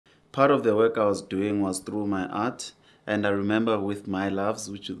part of the work I was doing was through my art. And I remember with my loves,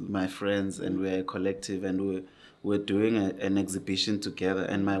 which is my friends, and we're a collective, and we're doing an exhibition together.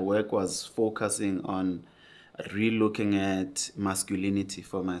 And my work was focusing on re-looking at masculinity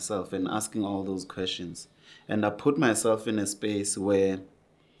for myself and asking all those questions. And I put myself in a space where,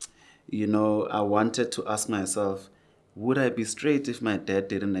 I wanted to ask myself, would I be straight if my dad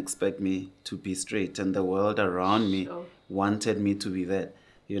didn't expect me to be straight and the world around me wanted me to be that?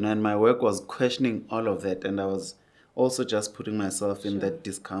 And my work was questioning all of that. And I was also just putting myself in that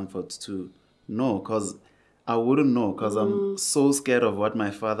discomfort to know, because I wouldn't know, because I'm so scared of what my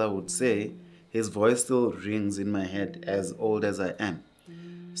father would say. His voice still rings in my head as old as I am.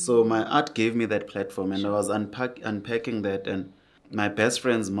 So my art gave me that platform, and I was unpacking that. And my best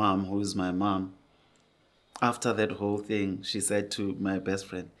friend's mom, who is my mom, after that whole thing, she said to my best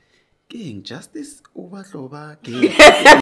friend, "King, justice over King."